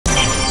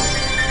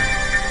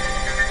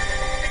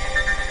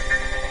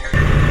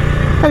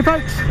Hey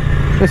folks,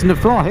 listen to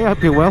Fly here,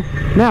 hope you're well.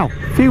 Now,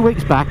 a few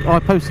weeks back I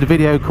posted a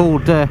video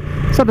called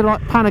something like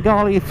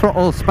Panigale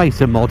Throttle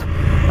Spacer mod,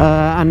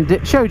 and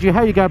it showed you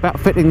how you go about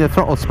fitting the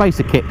throttle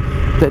spacer kit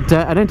that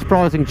an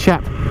enterprising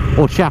chap,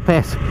 or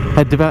chapess,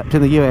 had developed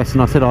in the US,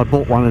 and I said I'd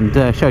bought one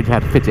and showed you how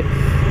to fit it.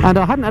 And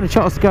I hadn't had a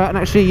chance to go out and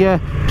actually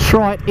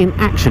try it in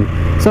action.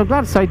 So I'm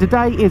glad to say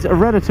today is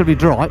relatively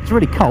dry. It's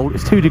really cold,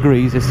 it's 2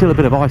 degrees, there's still a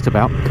bit of ice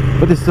about,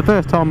 but this is the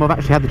first time I've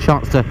actually had the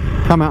chance to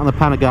come out on the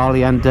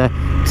Panigale and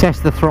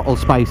test the throttle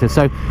spacer.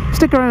 So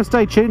stick around and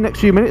stay tuned, next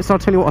few minutes I'll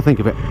tell you what I think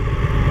of it.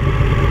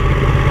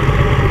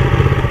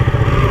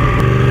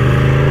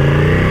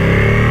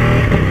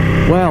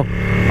 Well,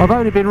 I've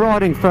only been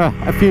riding for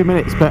a few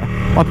minutes, but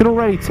I can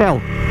already tell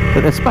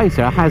that the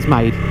spacer has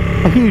made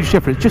a huge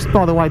difference just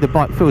by the way the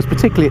bike feels,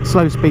 particularly at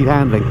slow speed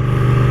handling.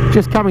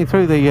 Just coming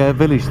through the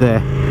village there,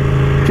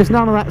 just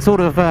none of that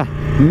sort of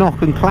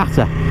knock and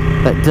clatter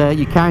that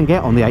you can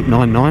get on the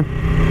 899,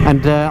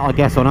 and I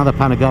guess on other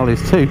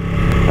Panigales too,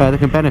 that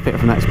can benefit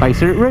from that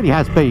spacer. It really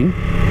has been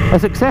a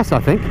success, I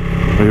think.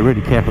 Be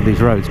really careful of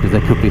these roads because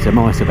there could be some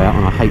ice about,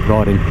 and I hate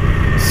riding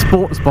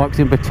sports bikes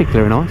in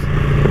particular in ice,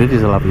 but it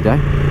is a lovely day.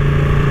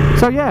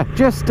 So yeah,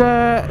 just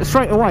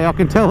straight away I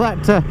can tell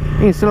that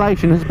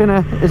installation has been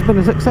a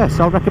success.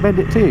 I'll recommend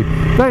it to you.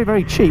 Very,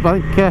 very cheap. I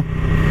think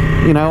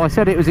you know, I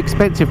said it was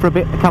expensive for a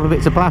couple of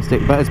bits of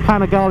plastic, but as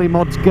Panigale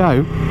mods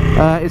go,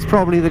 it's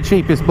probably the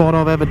cheapest mod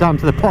I've ever done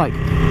to the bike,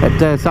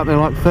 at something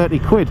like 30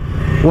 quid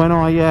when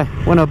I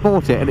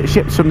bought it, and it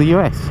ships from the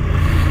US.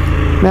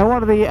 Now,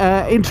 one of the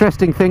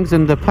interesting things,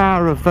 and the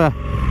power of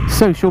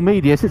social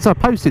media, since I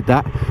posted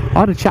that, I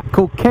had a chap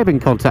called Kevin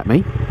contact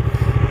me,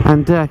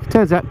 and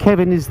turns out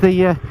Kevin is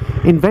the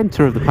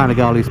inventor of the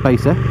Panigale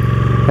spacer,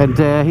 and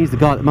he's the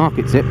guy that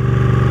markets it,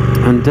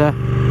 and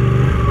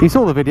he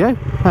saw the video,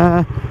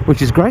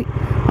 which is great,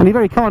 and he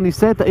very kindly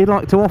said that he'd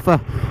like to offer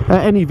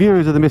any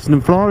viewers of the Missing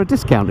and Flyer a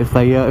discount if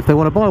they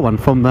want to buy one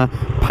from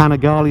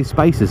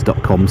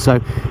PanigalesPacers.com.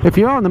 So if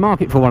you are in the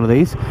market for one of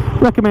these,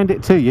 recommend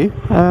it to you.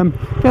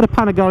 Go to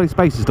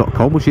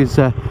PanigalesPacers.com, which is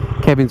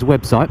Kevin's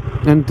website,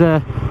 and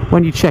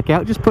when you check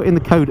out, just put in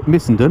the code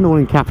Missenden, all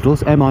in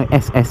capitals,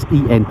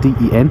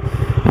 MISSENDEN,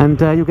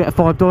 and you'll get a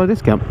 $5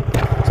 discount.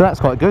 So that's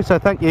quite good, so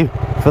thank you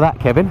for that,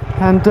 Kevin,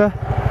 and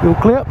you'll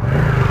clear up.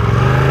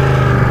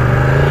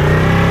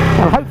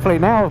 And hopefully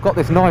now I've got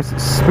this nice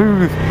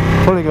smooth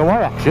pulling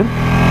away action.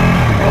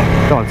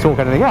 Don't want to talk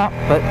anything up,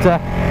 but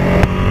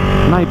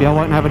maybe I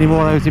won't have any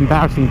more of those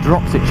embarrassing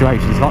drop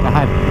situations like I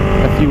had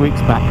a few weeks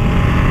back.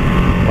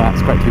 Well,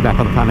 it's great to be back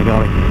on the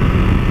Panigale.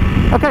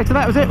 Okay, so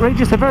that was it really,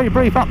 just a very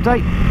brief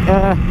update.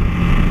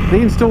 The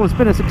install has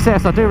been a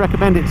success. I do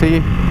recommend it to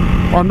you.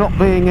 I'm not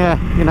being,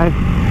 you know,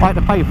 I had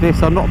to pay for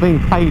this. I'm not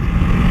being paid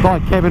by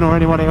Kevin or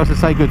anyone else to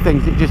say good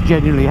things. It just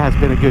genuinely has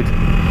been a good,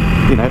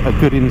 you know, a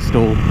good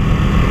install.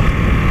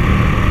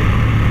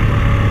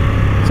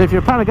 So if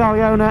you're a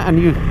Panigale owner and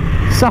you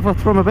suffer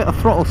from a bit of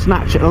throttle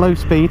snatch at a low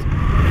speed,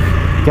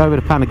 go over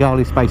to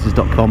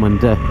PanigalesPacers.com,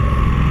 and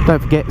don't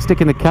forget,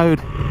 stick in the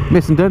code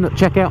Missenden at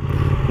checkout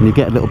and you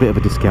get a little bit of a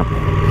discount.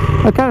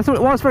 Okay, that's all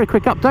it was. Very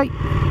quick update.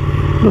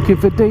 Looking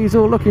for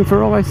diesel, looking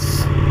for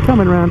ice,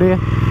 coming around here.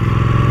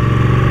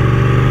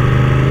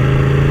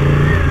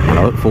 And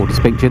I look forward to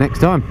speaking to you next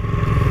time.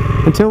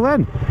 Until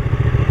then,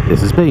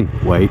 this has been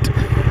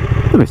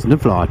the Missenden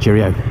Flyer.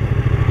 Cheerio.